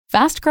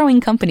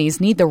Fast-growing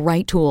companies need the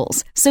right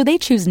tools, so they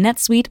choose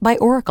NetSuite by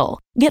Oracle.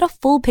 Get a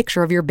full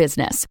picture of your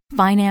business,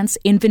 finance,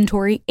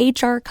 inventory,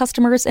 HR,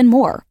 customers, and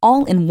more,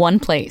 all in one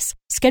place.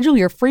 Schedule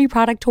your free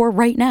product tour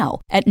right now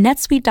at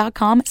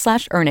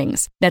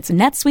netsuite.com/earnings. That's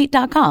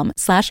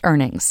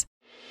netsuite.com/earnings.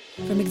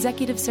 From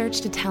executive search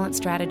to talent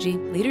strategy,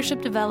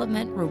 leadership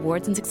development,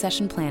 rewards, and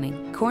succession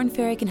planning, Korn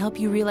Ferry can help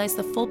you realize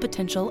the full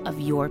potential of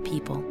your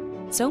people,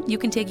 so you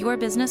can take your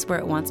business where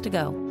it wants to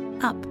go,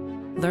 up.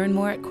 Learn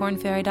more at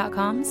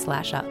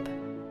kornferry.com/up.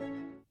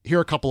 Here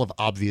are a couple of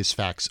obvious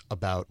facts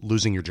about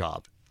losing your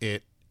job.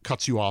 It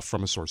cuts you off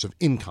from a source of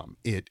income.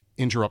 It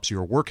interrupts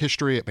your work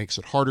history. It makes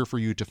it harder for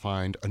you to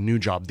find a new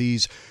job.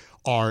 These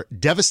are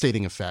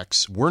devastating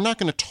effects. We're not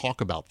going to talk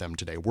about them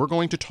today. We're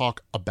going to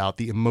talk about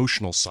the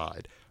emotional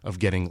side of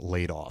getting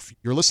laid off.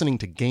 You're listening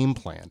to Game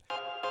Plan.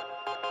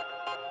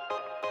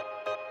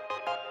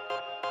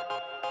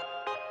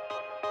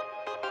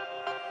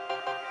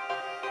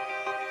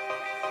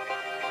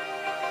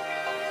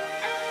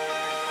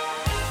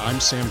 I'm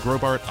Sam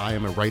Grobart. I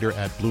am a writer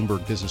at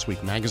Bloomberg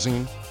Businessweek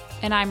magazine.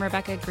 And I'm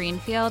Rebecca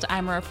Greenfield.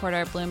 I'm a reporter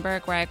at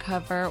Bloomberg where I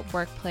cover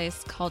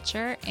workplace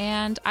culture.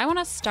 And I want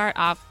to start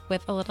off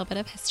with a little bit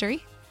of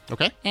history.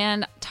 Okay.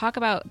 And talk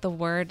about the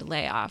word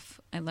layoff.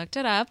 I looked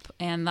it up,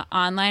 and the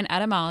online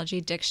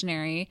etymology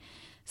dictionary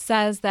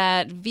says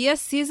that via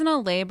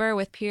seasonal labor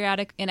with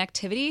periodic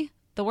inactivity,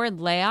 the word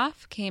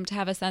layoff came to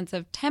have a sense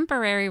of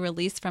temporary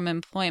release from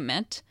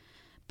employment,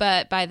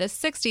 but by the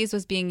 60s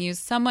was being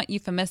used somewhat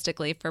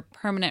euphemistically for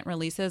permanent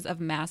releases of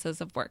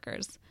masses of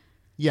workers.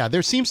 Yeah,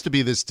 there seems to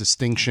be this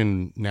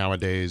distinction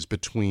nowadays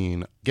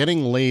between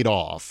getting laid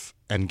off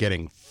and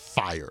getting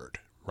fired,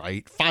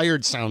 right?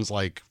 Fired sounds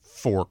like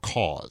for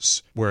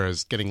cause,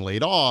 whereas getting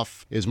laid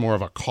off is more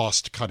of a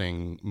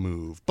cost-cutting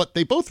move. But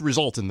they both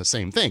result in the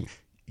same thing.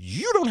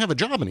 You don't have a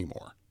job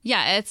anymore.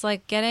 Yeah, it's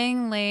like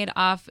getting laid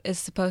off is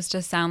supposed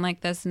to sound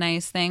like this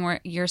nice thing where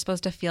you're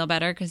supposed to feel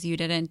better because you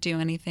didn't do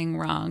anything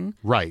wrong.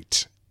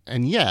 Right.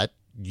 And yet,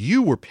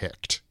 you were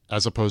picked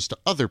as opposed to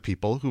other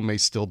people who may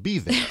still be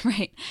there.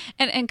 Right.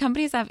 And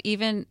companies have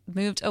even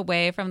moved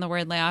away from the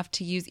word layoff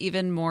to use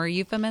even more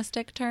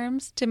euphemistic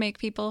terms to make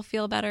people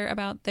feel better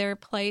about their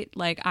plight.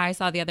 Like I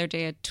saw the other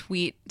day a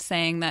tweet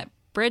saying that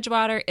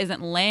Bridgewater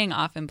isn't laying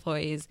off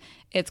employees.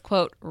 It's,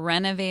 quote,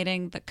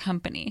 renovating the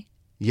company.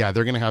 Yeah,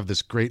 they're going to have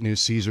this great new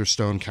Caesar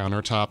stone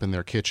countertop in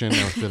their kitchen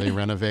after they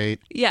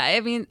renovate. Yeah, I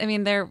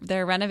mean, they're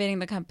renovating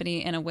the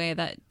company in a way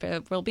that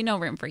there will be no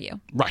room for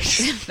you. Right.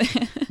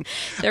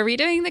 They're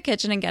redoing the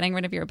kitchen and getting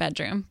rid of your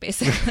bedroom,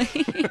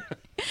 basically.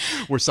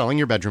 We're selling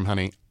your bedroom,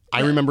 honey.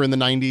 I remember in the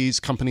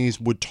 90s, companies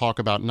would talk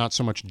about not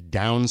so much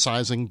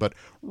downsizing, but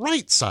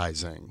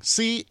right-sizing.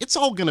 See, it's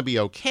all going to be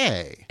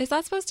okay. Is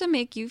that supposed to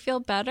make you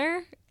feel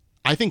better?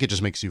 I think it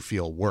just makes you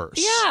feel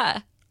worse.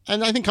 Yeah.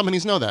 And I think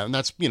companies know that. And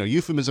that's,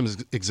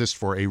 euphemisms exist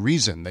for a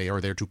reason. They are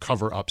there to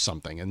cover up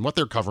something. And what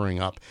they're covering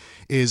up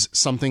is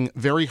something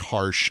very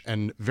harsh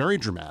and very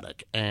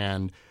dramatic.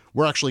 And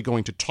we're actually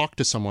going to talk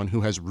to someone who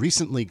has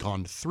recently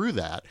gone through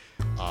that.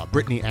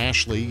 Brittany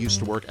Ashley used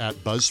to work at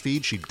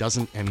Buzzfeed. She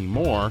doesn't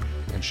anymore.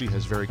 And she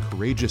has very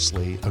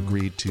courageously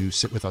agreed to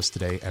sit with us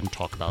today and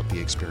talk about the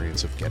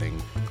experience of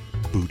getting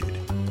booted.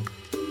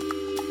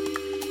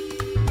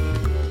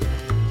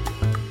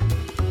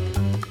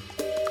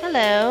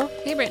 Hello.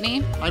 Hey, Brittany.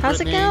 Hi, How's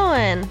Brittany. it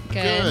going?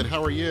 Good.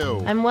 How are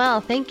you? I'm well,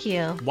 thank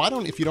you. Why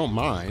don't, if you don't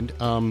mind,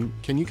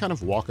 can you kind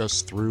of walk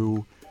us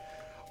through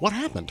what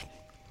happened?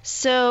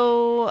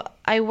 So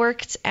I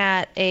worked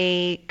at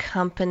a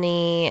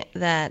company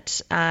that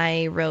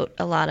I wrote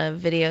a lot of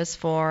videos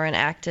for and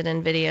acted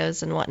in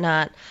videos and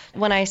whatnot.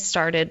 When I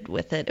started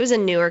with it, it was a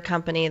newer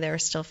company. They were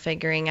still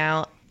figuring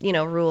out,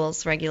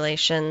 rules,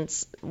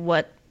 regulations,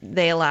 what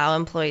they allow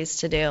employees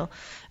to do.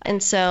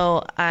 And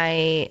so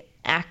I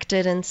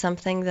acted in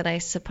something that I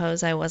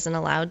suppose I wasn't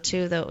allowed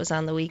to, though it was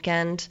on the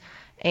weekend.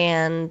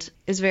 And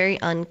it was very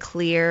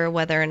unclear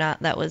whether or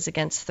not that was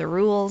against the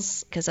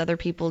rules because other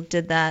people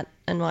did that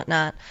and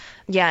whatnot.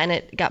 Yeah, and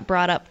it got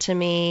brought up to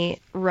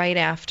me right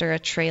after a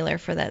trailer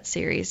for that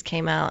series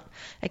came out.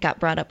 It got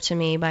brought up to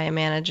me by a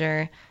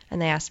manager and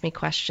they asked me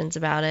questions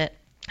about it.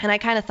 And I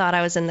kind of thought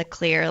I was in the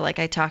clear. Like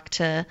I talked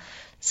to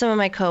some of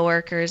my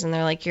coworkers and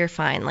they're like, you're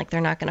fine. Like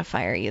they're not going to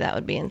fire you. That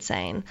would be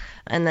insane.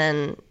 And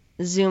then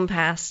Zoom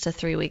passed to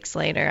 3 weeks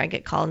later. I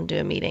get called into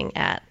a meeting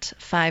at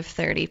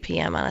 5:30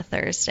 p.m. on a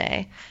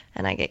Thursday,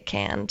 and I get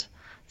canned.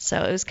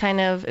 So it was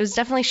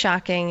definitely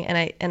shocking,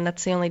 and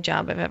that's the only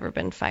job I've ever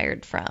been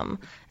fired from.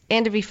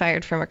 And to be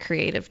fired from a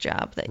creative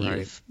job that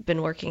you've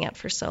been working at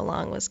for so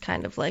long was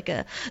kind of like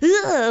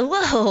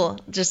whoa,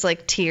 just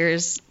like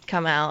tears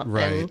come out.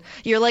 Right. And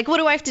you're like, what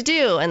do I have to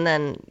do? And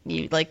then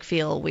you like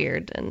feel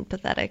weird and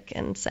pathetic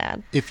and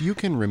sad. If you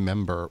can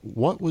remember,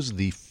 what was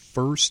the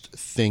first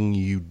thing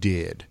you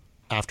did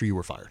after you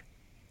were fired?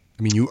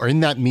 I mean, you are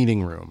in that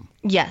meeting room.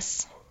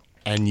 Yes.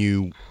 and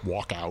you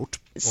walk out.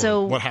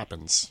 So what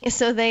happens?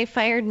 So they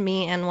fired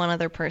me and one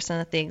other person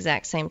at the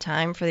exact same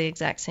time for the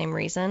exact same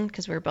reason,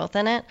 because we were both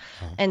in it.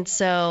 And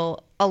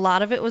so a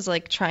lot of it was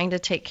like trying to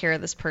take care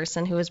of this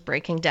person who was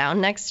breaking down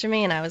next to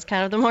me, and I was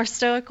kind of the more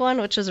stoic one,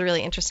 which was a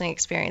really interesting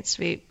experience to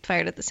be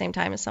fired at the same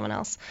time as someone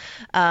else.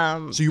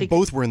 So you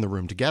both were in the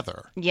room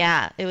together.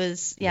 Yeah, it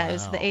was. Yeah, It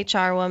was the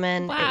HR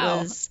woman. Wow.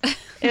 It was.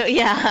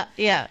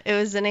 It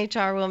was an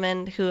HR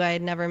woman who I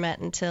had never met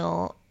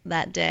until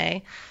that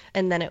day,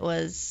 and then it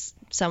was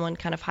someone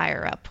kind of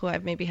higher up who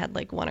I've maybe had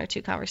like one or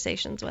two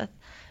conversations with.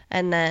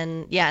 And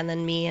then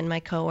me and my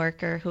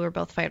coworker who were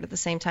both fired at the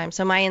same time.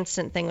 So my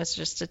instant thing was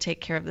just to take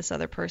care of this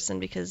other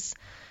person because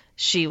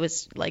she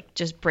was like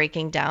just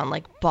breaking down,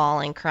 like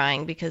bawling,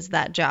 crying, because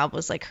that job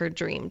was like her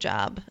dream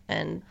job.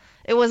 And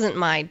it wasn't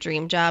my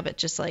dream job. It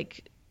just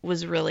like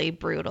was really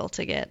brutal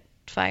to get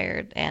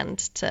fired and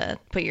to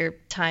put your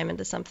time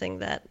into something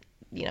that,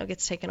 you know,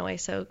 gets taken away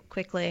so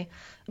quickly.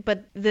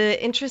 But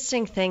the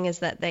interesting thing is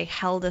that they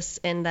held us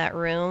in that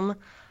room.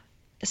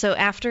 So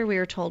after we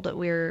were told that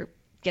we were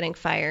getting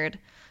fired,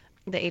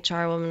 the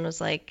HR woman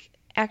was like,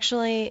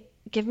 actually,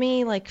 give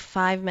me like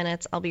 5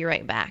 minutes. I'll be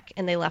right back.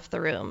 And they left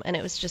the room. And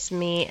it was just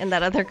me and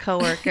that other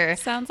coworker.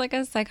 Sounds like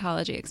a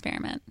psychology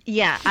experiment.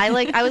 Yeah.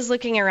 I was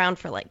looking around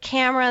for like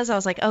cameras. I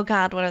was like, oh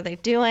God, what are they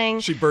doing?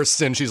 She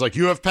bursts in. She's like,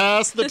 you have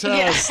passed the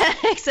test. Yeah,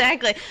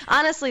 exactly.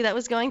 Honestly, that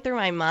was going through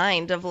my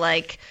mind of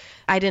like,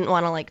 I didn't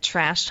want to like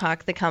trash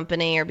talk the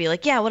company or be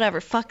like, yeah, whatever,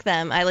 fuck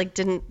them. I like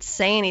didn't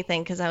say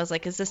anything because I was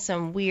like, is this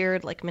some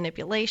weird like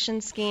manipulation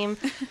scheme?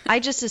 I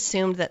just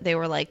assumed that they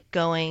were like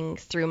going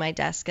through my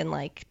desk and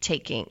like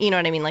taking, you know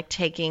what I mean? Like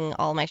taking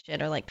all my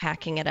shit or like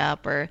packing it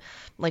up or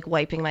like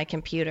wiping my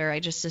computer. I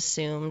just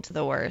assumed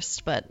the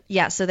worst. But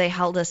yeah, so they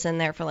held us in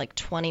there for like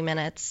 20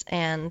 minutes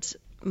and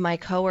my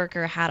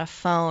coworker had a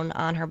phone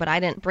on her, but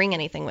I didn't bring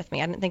anything with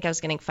me. I didn't think I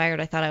was getting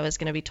fired. I thought I was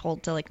going to be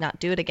told to like not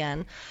do it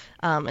again.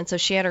 And so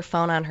she had her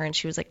phone on her and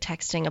she was like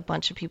texting a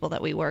bunch of people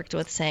that we worked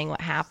with saying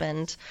what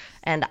happened.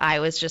 And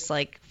I was just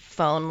like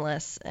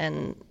phoneless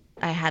and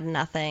I had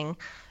nothing.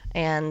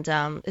 And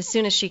as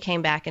soon as she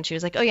came back and she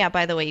was like, oh yeah,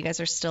 by the way, you guys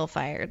are still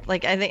fired.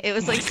 Like, I think it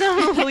was like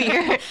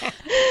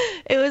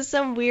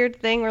some weird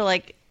thing where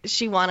like,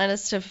 she wanted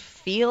us to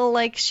feel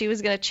like she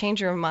was going to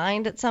change her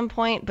mind at some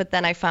point. But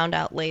then I found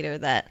out later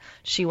that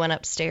she went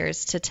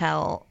upstairs to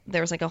tell, there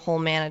was like a whole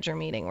manager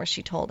meeting where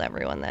she told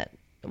everyone that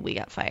we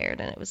got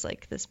fired. And it was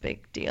like this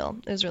big deal.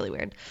 It was really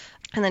weird.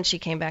 And then she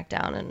came back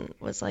down and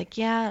was like,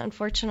 yeah,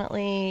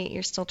 unfortunately,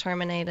 you're still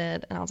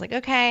terminated. And I was like,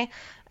 okay.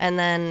 And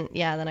then,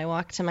 then I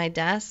walked to my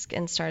desk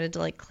and started to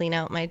like clean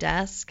out my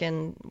desk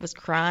and was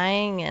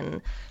crying,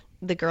 and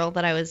the girl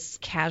that I was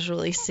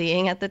casually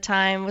seeing at the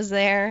time was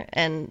there.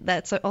 And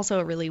that's also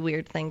a really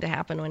weird thing to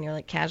happen when you're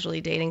like casually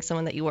dating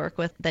someone that you work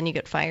with, then you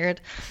get fired.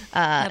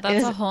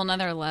 That's a whole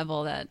nother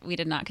level that we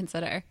did not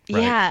consider.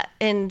 Yeah.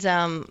 And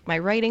my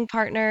writing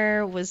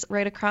partner was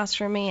right across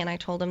from me and I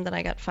told him that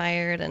I got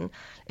fired, and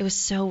it was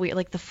so weird.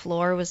 Like the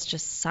floor was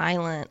just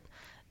silent.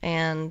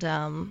 And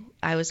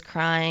I was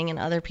crying and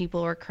other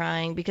people were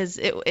crying because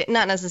it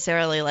not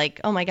necessarily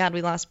like, oh my God,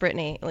 we lost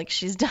Brittany, like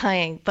she's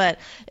dying, but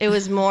it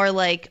was more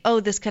like, oh,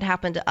 this could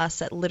happen to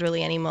us at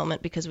literally any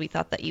moment because we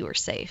thought that you were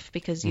safe,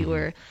 because you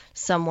were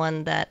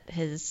someone that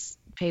has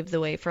paved the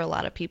way for a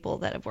lot of people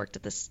that have worked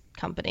at this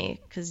company,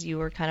 because you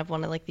were kind of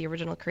one of like the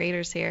original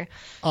creators here.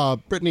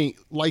 Brittany,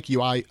 like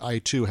you,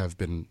 I too have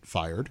been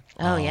fired.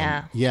 Oh,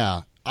 yeah.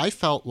 Yeah. I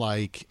felt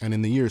like, and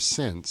in the years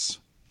since,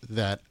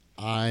 that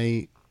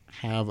I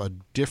have a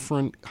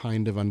different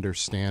kind of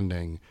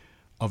understanding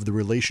of the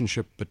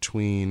relationship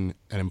between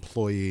an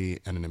employee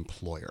and an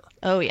employer.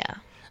 Oh, yeah.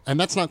 And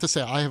that's not to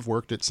say I have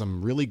worked at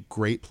some really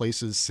great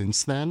places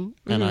since then.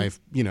 And I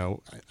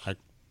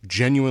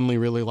genuinely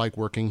really like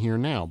working here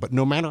now. But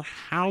no matter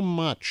how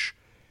much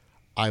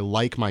I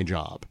like my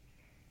job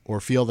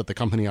or feel that the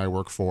company I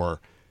work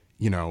for,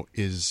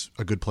 is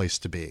a good place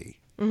to be,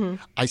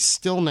 I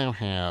still now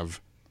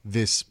have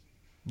this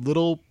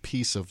little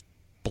piece of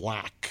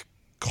black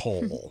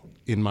coal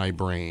in my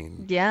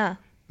brain. Yeah.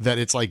 That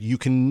it's like you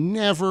can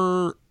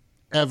never,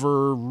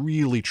 ever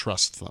really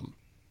trust them.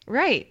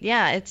 Right.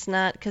 Yeah. It's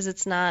not, because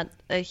it's not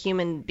a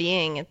human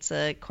being. It's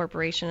a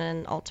corporation,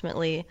 and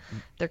ultimately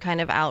they're kind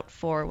of out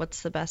for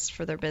what's the best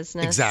for their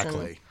business.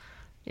 Exactly.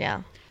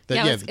 And,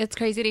 it's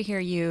crazy to hear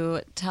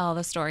you tell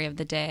the story of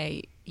the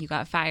day you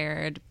got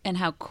fired and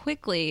how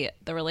quickly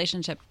the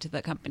relationship to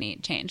the company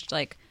changed.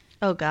 Like,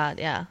 oh God,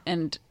 yeah.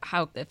 And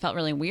how it felt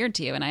really weird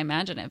to you. And I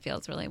imagine it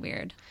feels really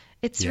weird.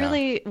 It's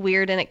really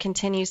weird, and it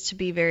continues to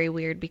be very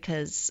weird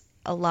because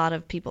a lot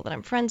of people that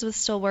I'm friends with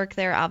still work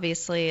there.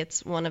 Obviously,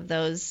 it's one of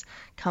those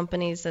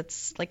companies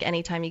that's like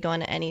anytime you go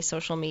into any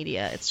social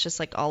media, it's just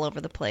like all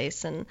over the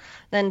place. And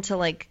then to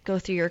like go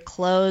through your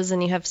clothes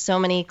and you have so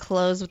many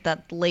clothes with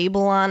that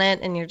label on it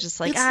and you're just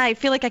like, I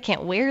feel like I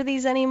can't wear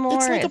these anymore.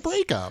 It's like a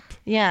breakup.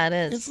 Yeah, it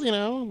is. It's,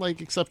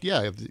 like, except,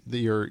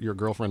 your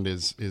girlfriend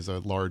is a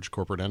large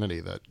corporate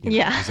entity that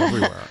is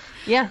everywhere.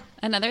 Yeah.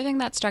 Another thing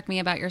that struck me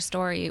about your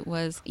story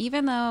was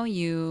even though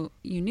you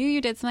knew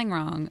you did something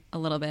wrong a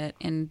little bit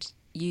and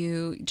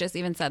you just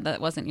even said that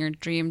it wasn't your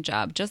dream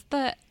job, just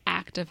the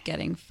act of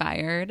getting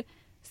fired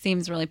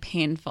seems really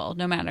painful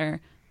no matter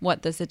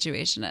what the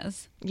situation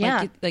is.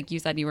 Yeah. Like you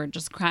said, you were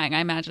just crying. I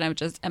imagine I would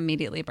just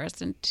immediately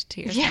burst into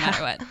tears no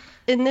matter what.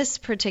 In this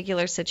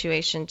particular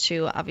situation,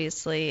 too,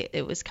 obviously,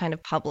 it was kind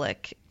of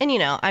public. And,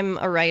 I'm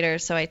a writer,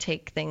 so I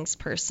take things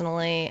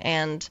personally.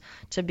 And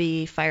to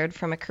be fired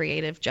from a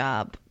creative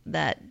job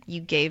that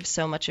you gave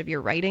so much of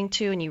your writing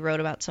to and you wrote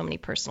about so many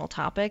personal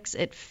topics,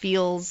 it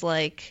feels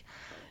like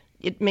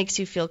it makes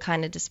you feel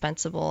kind of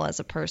dispensable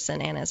as a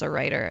person and as a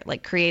writer.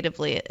 Like,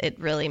 creatively, it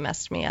really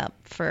messed me up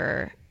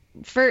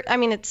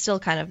it's still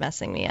kind of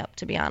messing me up,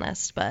 to be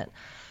honest, and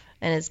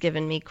it's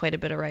given me quite a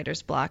bit of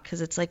writer's block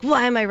because it's like,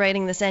 why am I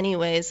writing this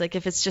anyways? Like,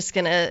 if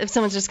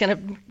someone's just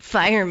gonna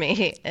fire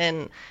me.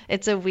 And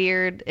it's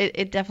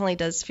it definitely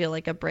does feel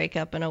like a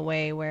breakup in a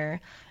way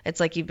where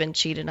it's like you've been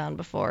cheated on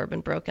before,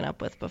 been broken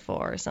up with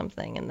before or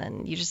something, and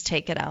then you just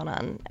take it out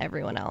on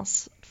everyone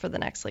else for the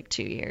next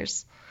 2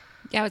 years.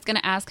 Yeah, I was going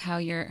to ask how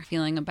you're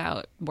feeling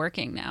about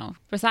working now,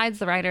 besides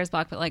the writer's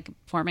block, but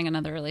forming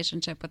another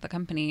relationship with the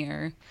company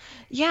or.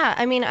 Yeah,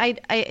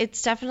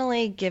 it's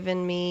definitely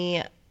given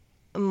me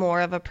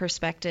more of a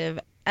perspective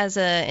as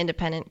an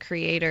independent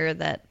creator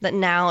that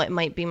now it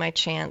might be my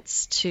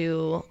chance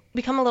to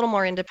become a little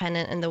more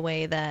independent in the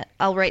way that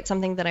I'll write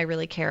something that I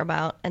really care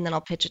about and then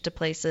I'll pitch it to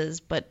places,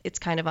 but it's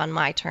kind of on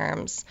my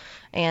terms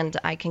and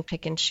I can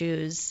pick and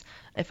choose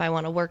if I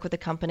want to work with a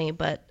company,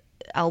 but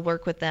I'll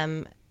work with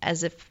them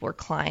as if we're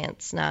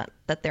clients, not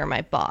that they're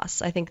my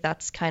boss. I think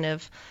that's kind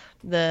of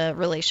the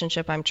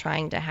relationship I'm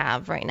trying to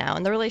have right now.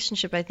 And the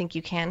relationship I think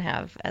you can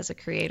have as a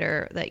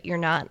creator, that you're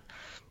not,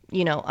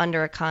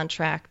 under a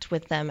contract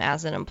with them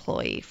as an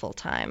employee full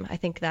time. I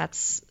think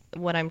that's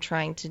what I'm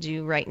trying to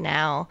do right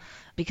now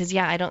because,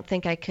 I don't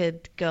think I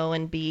could go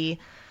and be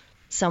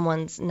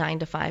someone's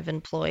 9-to-5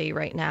 employee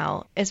right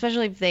now,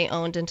 especially if they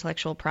owned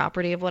intellectual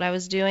property of what I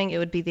was doing. It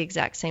would be the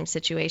exact same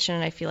situation.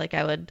 And I feel like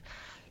I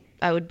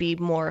would be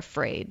more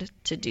afraid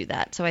to do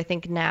that. So I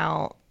think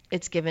now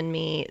it's given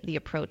me the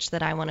approach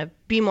that I want to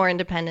be more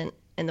independent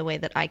in the way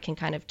that I can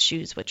kind of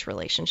choose which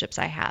relationships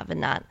I have and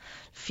not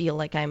feel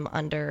like I'm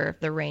under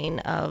the reign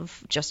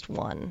of just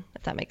one,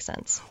 if that makes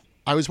sense.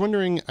 I was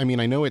wondering, I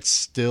know it's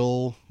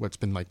still, it's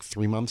been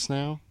 3 months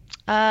now?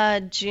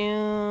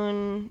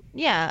 June,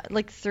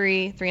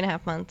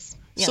 3.5 months.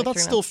 Yeah, so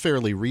that's still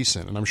fairly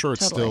recent, and I'm sure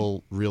it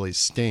still really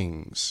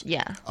stings.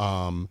 Yeah.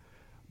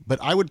 But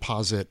I would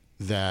posit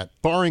that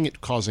barring it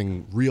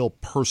causing real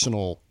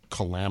personal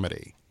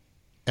calamity,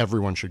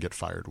 everyone should get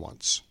fired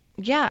once.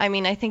 Yeah,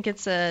 I think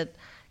it's a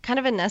kind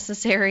of a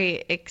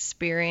necessary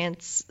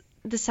experience.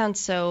 This sounds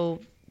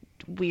so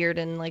weird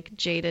and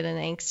jaded and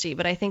angsty,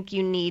 but I think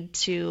you need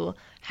to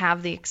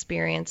have the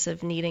experience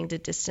of needing to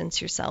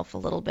distance yourself a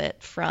little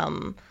bit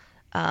from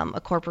a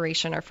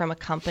corporation or from a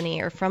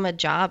company or from a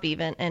job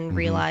even, and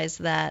realize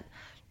that,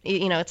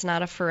 it's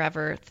not a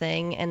forever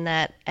thing and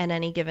that at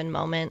any given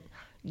moment,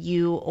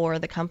 you or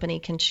the company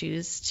can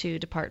choose to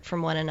depart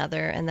from one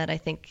another, and that I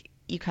think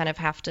you kind of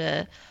have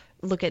to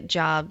look at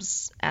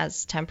jobs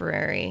as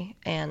temporary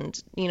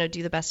and,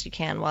 do the best you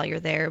can while you're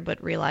there,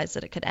 but realize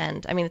that it could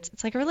end.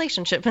 It's like a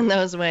relationship in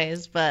those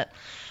ways, but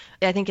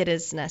I think it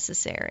is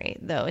necessary,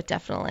 though it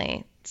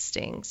definitely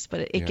stings,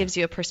 but it gives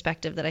you a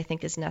perspective that I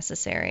think is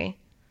necessary.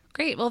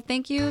 Great. Well,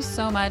 thank you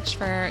so much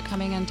for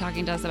coming and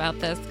talking to us about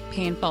this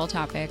painful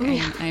topic.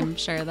 I'm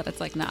sure that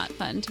it's not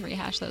fun to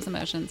rehash those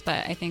emotions,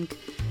 but I think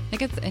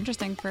it's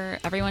interesting for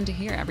everyone to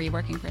hear, every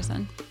working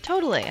person.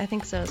 Totally. I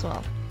think so as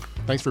well.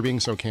 Thanks for being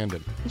so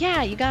candid.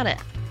 Yeah, you got it.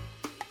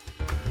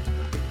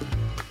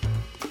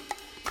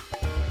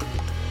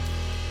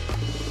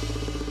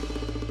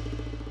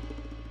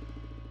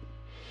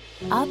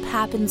 Up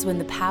happens when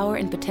the power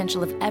and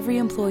potential of every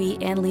employee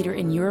and leader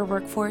in your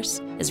workforce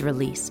is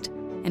released.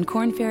 And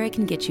Korn Ferry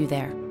can get you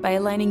there by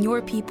aligning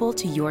your people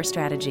to your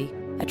strategy,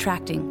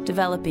 attracting,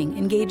 developing,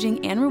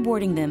 engaging, and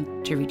rewarding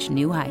them to reach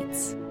new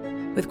heights.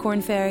 With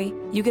Korn Ferry,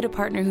 you get a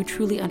partner who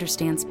truly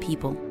understands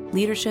people,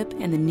 leadership,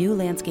 and the new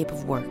landscape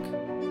of work.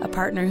 A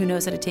partner who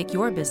knows how to take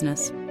your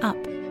business up.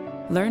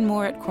 Learn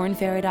more at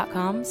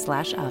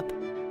kornferry.com/up.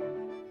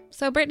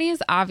 So Brittany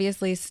is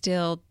obviously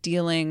still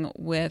dealing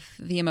with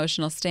the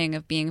emotional sting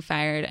of being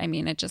fired.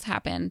 It just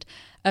happened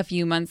a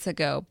few months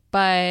ago.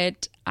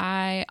 But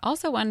I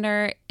also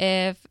wonder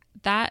if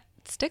that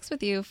sticks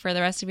with you for the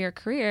rest of your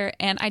career.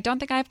 And I don't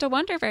think I have to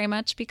wonder very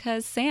much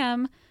because,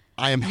 Sam,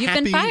 you've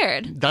been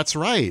fired. That's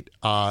right.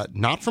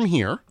 Not from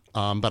here,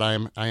 but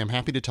I am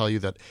happy to tell you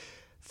that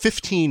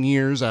 15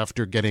 years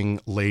after getting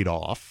laid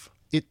off,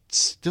 it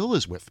still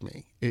is with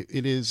me.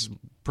 It is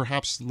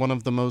perhaps one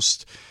of the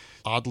most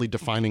oddly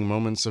defining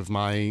moments of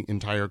my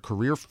entire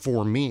career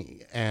for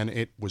me. And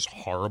it was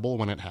horrible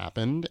when it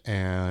happened.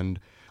 And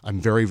I'm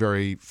very,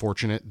 very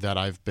fortunate that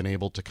I've been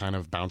able to kind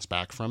of bounce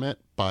back from it.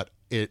 But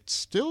it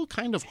still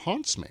kind of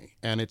haunts me.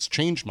 And it's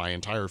changed my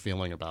entire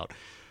feeling about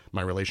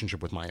my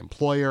relationship with my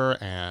employer.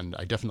 And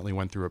I definitely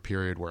went through a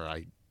period where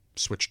I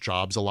switched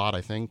jobs a lot,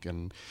 I think.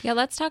 And yeah,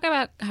 let's talk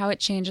about how it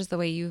changes the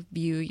way you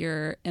view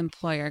your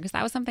employer, because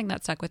that was something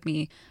that stuck with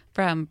me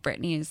from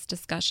Brittany's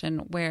discussion,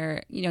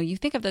 where, you know, you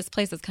think of this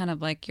place as kind of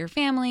like your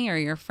family or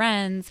your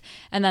friends,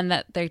 and then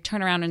that they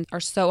turn around and are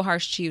so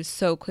harsh to you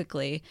so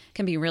quickly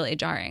can be really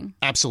jarring.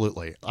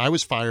 Absolutely. I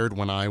was fired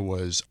when I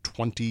was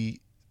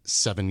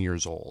 27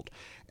 years old,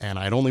 and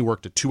I had only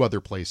worked at 2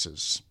 other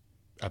places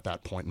at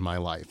that point in my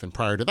life. And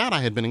prior to that,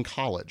 I had been in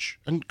college.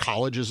 And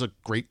college is a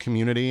great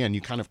community, and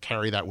you kind of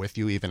carry that with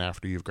you even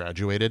after you've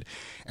graduated.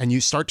 And you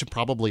start to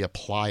probably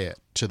apply it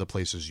to the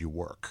places you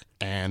work.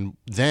 And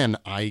then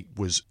I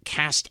was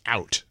cast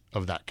out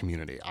of that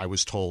community. I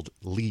was told,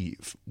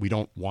 leave. We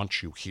don't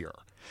want you here.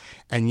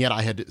 And yet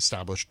I had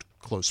established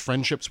close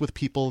friendships with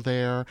people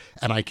there,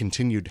 and I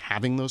continued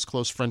having those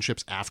close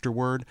friendships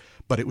afterward.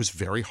 But it was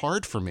very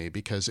hard for me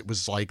because it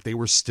was like they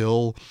were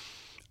still...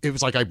 It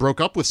was like I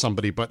broke up with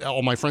somebody, but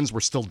all my friends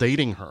were still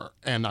dating her,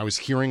 and I was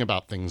hearing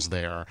about things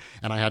there,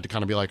 and I had to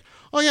kind of be like,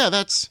 "Oh yeah,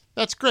 that's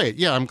great.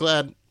 Yeah, I'm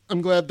glad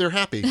they're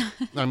happy.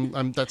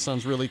 That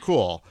sounds really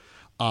cool."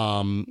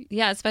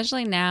 Yeah,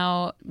 especially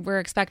now we're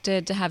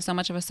expected to have so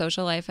much of a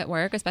social life at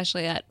work,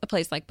 especially at a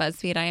place like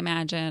Buzzfeed, I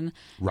imagine.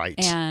 Right.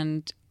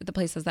 And the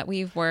places that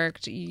we've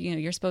worked, you know,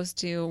 you're supposed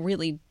to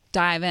really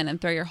dive in and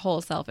throw your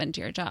whole self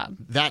into your job.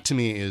 That to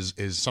me is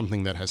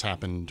something that has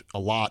happened a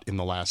lot in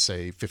the last,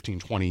 say, 15,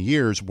 20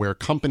 years, where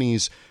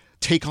companies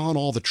take on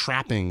all the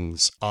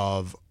trappings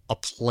of a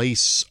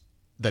place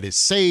that is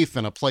safe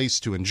and a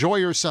place to enjoy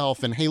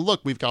yourself. And hey,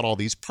 look, we've got all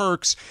these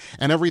perks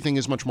and everything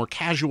is much more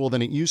casual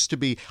than it used to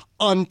be,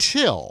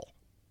 until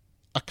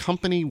a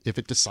company, if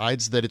it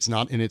decides that it's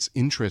not in its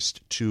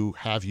interest to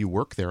have you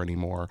work there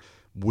anymore,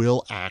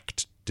 will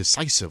act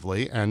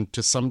decisively and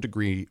to some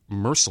degree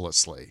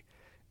mercilessly.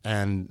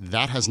 And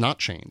that has not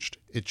changed.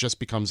 It just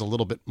becomes a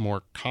little bit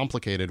more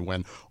complicated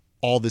when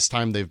all this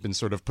time they've been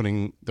sort of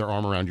putting their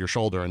arm around your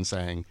shoulder and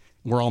saying,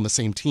 we're all on the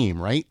same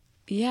team, right?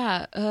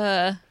 Yeah,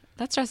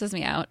 that stresses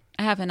me out.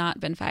 I have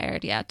not been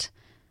fired yet.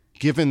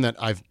 Given that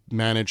I've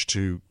managed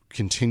to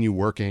continue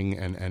working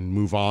and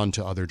move on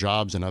to other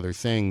jobs and other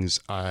things,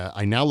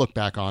 I now look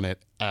back on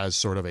it as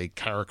sort of a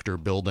character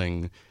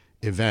building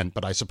event,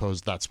 but I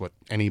suppose that's what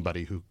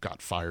anybody who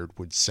got fired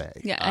would say.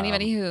 Yeah,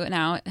 anybody who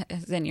now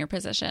is in your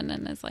position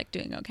and is like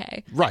doing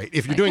okay. Right.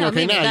 If you're doing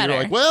okay now, you're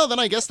like, well, then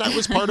I guess that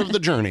was part of the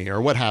journey or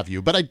what have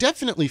you. But I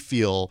definitely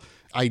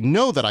I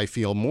know that I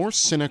feel more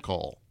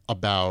cynical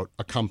about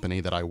a company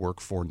that I work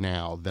for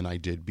now than I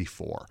did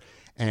before.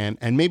 And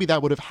maybe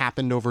that would have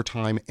happened over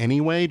time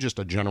anyway, just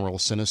a general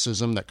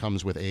cynicism that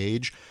comes with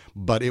age.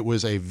 But it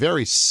was a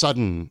very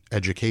sudden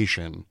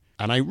education.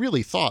 And I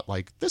really thought,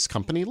 like, this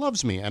company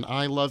loves me and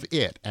I love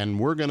it and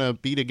we're going to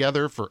be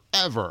together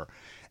forever.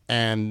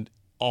 And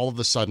all of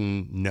a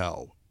sudden,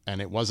 no. And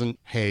it wasn't,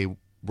 hey,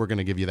 we're going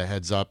to give you the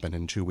heads up and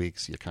in 2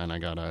 weeks you kind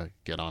of got to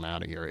get on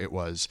out of here. It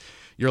was,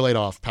 you're laid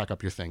off, pack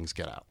up your things,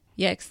 get out.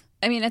 Yikes.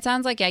 I mean, it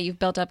sounds like, yeah, you've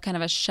built up kind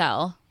of a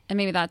shell. And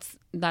maybe that's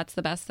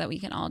the best that we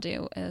can all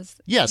do is,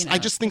 yes, you know, I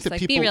just think that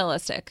people... be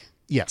realistic.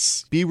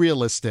 Yes, be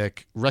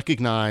realistic,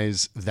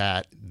 recognize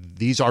that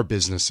these are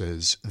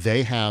businesses.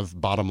 They have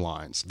bottom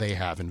lines. They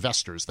have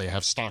investors. They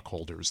have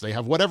stockholders. They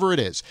have whatever it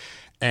is.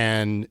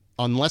 And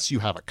unless you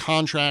have a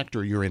contract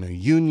or you're in a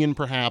union,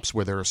 perhaps,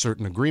 where there are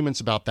certain agreements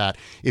about that,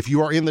 if you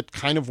are in the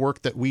kind of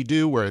work that we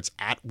do where it's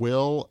at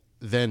will,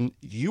 then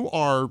you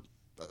are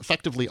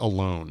effectively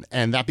alone.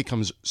 And that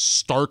becomes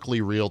starkly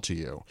real to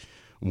you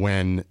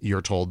when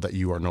you're told that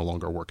you are no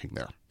longer working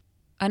there.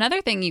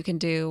 Another thing you can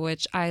do,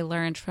 which I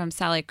learned from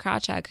Sally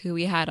Krawcheck, who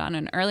we had on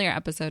an earlier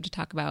episode to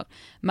talk about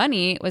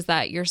money, was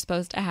that you're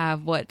supposed to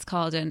have what's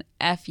called an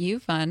FU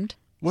fund.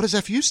 What does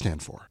FU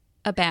stand for?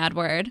 A bad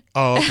word.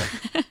 Oh,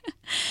 okay.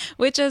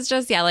 Which is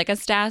just, yeah, like a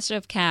stash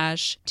of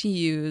cash to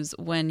use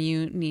when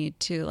you need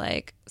to,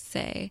 like,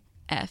 say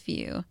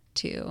FU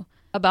to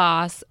a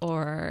boss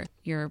or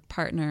your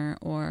partner,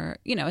 or,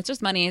 you know, it's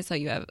just money. So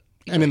you have...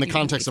 And in the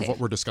context of what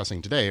we're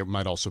discussing today, it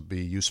might also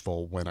be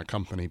useful when a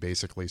company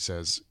basically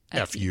says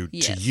F you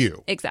to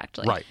you.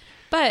 Exactly. Right.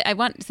 But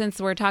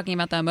since we're talking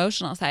about the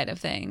emotional side of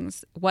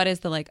things, what is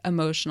the like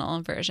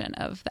emotional version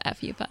of the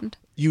FU fund?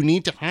 You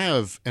need to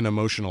have an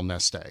emotional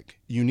nest egg.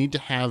 You need to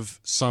have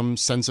some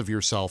sense of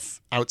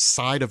yourself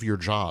outside of your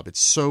job.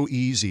 It's so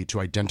easy to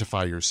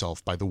identify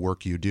yourself by the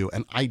work you do.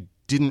 And I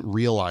didn't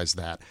realize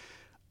that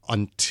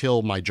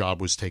until my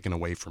job was taken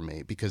away from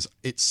me, because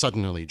it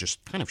suddenly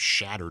just kind of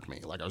shattered me.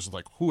 Like I was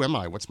like, who am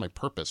I? What's my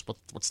purpose?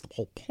 What's the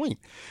whole point?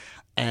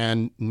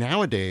 And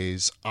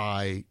nowadays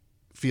I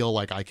feel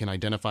like I can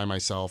identify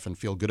myself and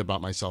feel good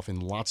about myself in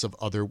lots of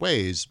other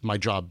ways, my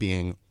job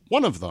being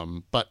one of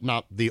them, but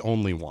not the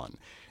only one.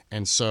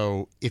 And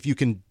so if you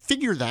can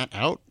figure that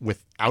out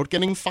without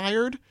getting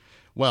fired,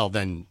 well,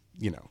 then,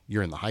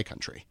 you're in the high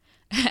country.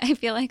 I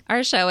feel like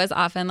our show is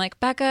often like,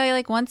 Becca,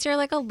 like once you're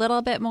like a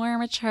little bit more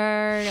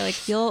mature,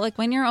 like you'll like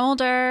when you're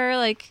older,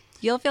 like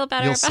you'll feel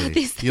better about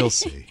these things. You'll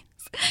see.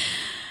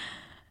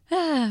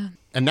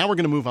 And now we're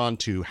going to move on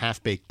to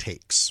half-baked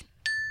takes.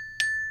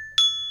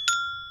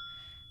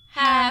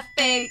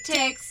 Half-baked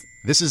takes.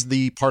 This is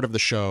the part of the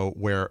show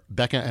where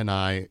Becca and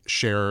I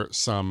share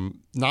some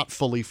not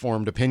fully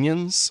formed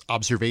opinions,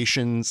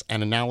 observations,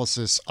 and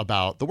analysis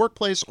about the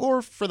workplace,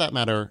 or for that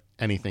matter,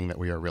 anything that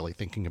we are really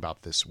thinking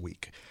about this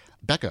week.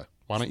 Becca,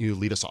 why don't you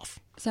lead us off?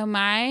 So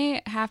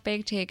my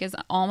half-baked take is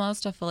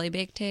almost a fully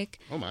baked take.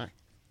 Oh my.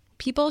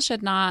 People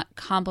should not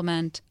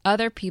compliment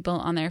other people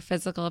on their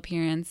physical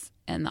appearance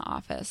in the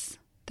office.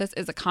 This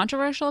is a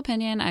controversial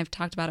opinion. I've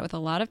talked about it with a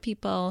lot of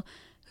people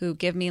who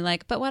give me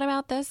like, but what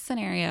about this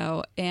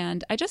scenario?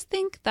 And I just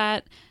think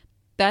that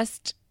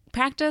best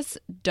practice,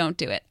 don't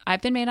do it.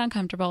 I've been made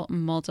uncomfortable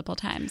multiple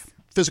times.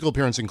 Physical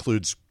appearance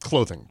includes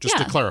clothing, just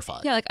to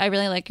clarify. Yeah, like I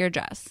really like your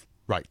dress.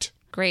 Right.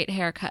 Great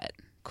haircut.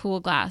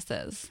 Cool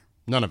glasses.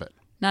 None of it.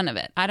 None of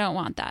it. I don't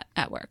want that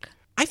at work.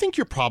 I think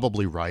you're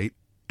probably right.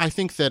 I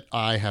think that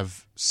I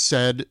have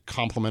said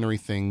complimentary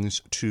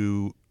things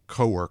to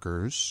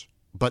coworkers,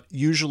 but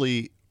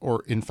usually,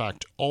 or in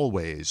fact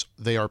always,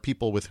 they are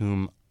people with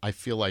whom I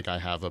feel like I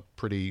have a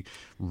pretty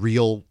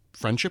real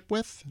friendship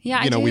with.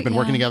 Yeah, we've been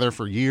working together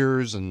for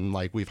years, and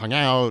like we've hung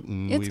out,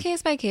 and it's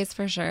case by case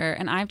for sure.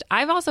 And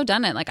I've also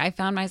done it. Like I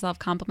found myself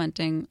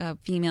complimenting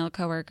female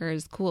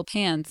coworkers' cool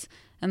pants,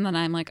 and then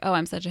I'm like, oh,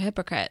 I'm such a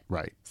hypocrite.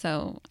 Right.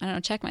 So I don't know,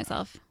 check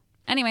myself.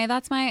 Anyway,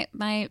 that's my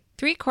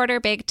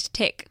 3/4 baked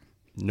take.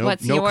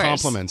 What's yours?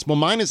 Compliments. Well,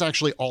 mine is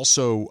actually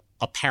also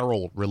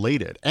apparel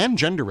related and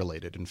gender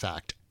related. In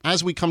fact,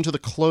 as we come to the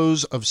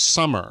close of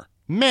summer,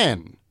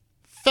 men.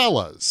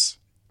 Fellas,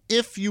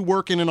 if you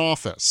work in an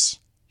office,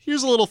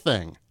 here's a little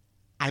thing.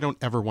 I don't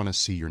ever want to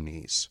see your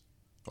knees,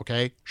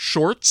 okay?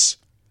 Shorts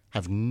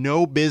have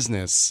no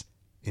business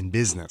in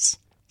business.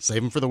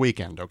 Save them for the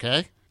weekend,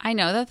 okay? I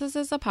know that this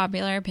is a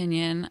popular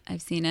opinion.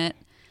 I've seen it.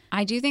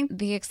 I do think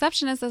the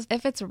exception is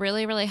if it's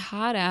really, really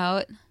hot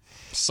out.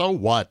 So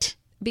what?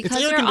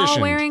 Because you're all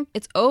wearing,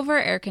 it's over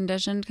air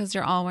conditioned because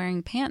you're all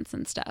wearing pants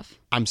and stuff.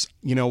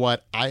 You know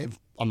what?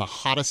 On the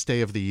hottest day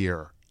of the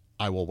year,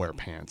 I will wear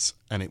pants,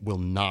 and it will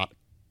not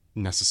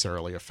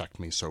necessarily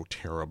affect me so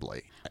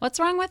terribly. What's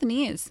wrong with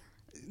knees?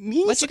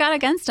 What you got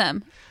against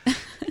them?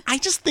 I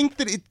just think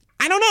that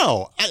I don't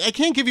know. I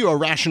can't give you a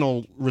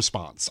rational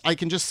response. I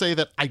can just say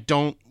that I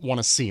don't want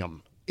to see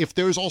them. If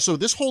there's also,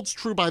 this holds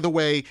true, by the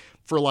way,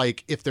 for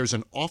like if there's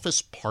an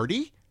office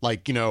party,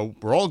 like,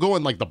 we're all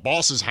going like the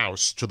boss's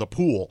house to the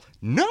pool.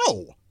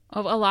 No.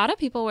 A lot of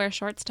people wear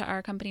shorts to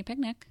our company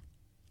picnic.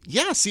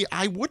 Yeah, see,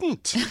 I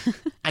wouldn't.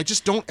 I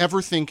just don't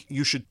ever think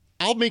you should.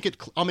 I'll make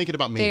it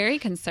about me. Very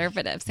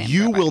conservative, Sam.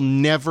 You will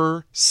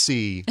never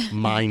see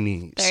my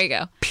knees. There you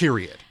go.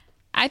 Period.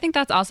 I think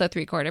that's also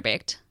 3/4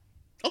 baked.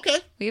 Okay.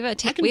 We have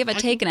a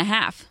take and a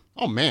half.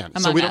 Oh man.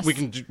 So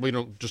we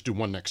don't just do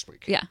one next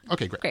week. Yeah.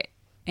 Okay, great. Great.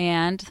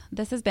 And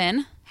this has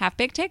been Half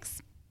Baked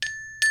Takes.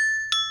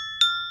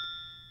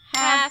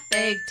 Half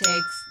Baked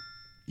Takes.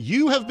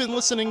 You have been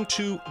listening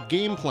to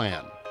Game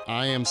Plan.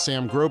 I am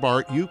Sam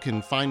Grobart. You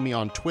can find me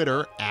on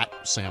Twitter at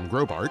Sam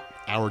Grobart.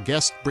 Our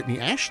guest, Brittany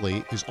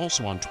Ashley, is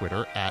also on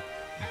Twitter at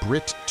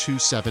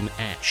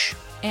Brit27Ash.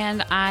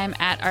 And I'm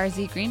at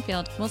RZ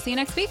Greenfield. We'll see you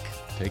next week.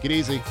 Take it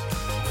easy.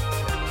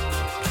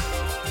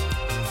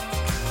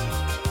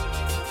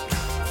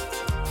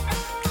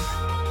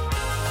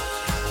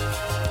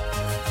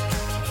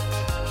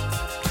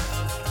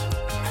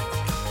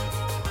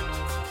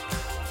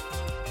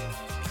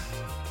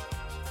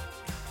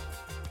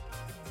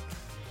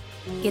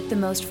 Get the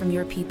most from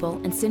your people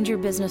and send your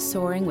business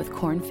soaring with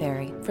Korn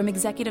Ferry. From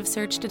executive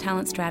search to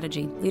talent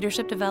strategy,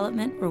 leadership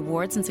development,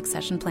 rewards, and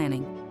succession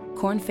planning,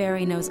 Korn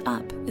Ferry knows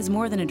up is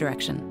more than a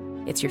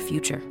direction. It's your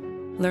future.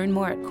 Learn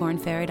more at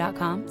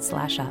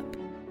kornferry.com/up.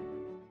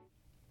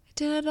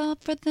 Did it all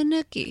for the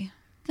nookie.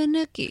 The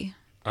nookie.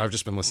 I've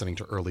just been listening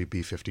to early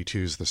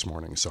B-52s this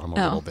morning, so I'm a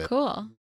little bit cool.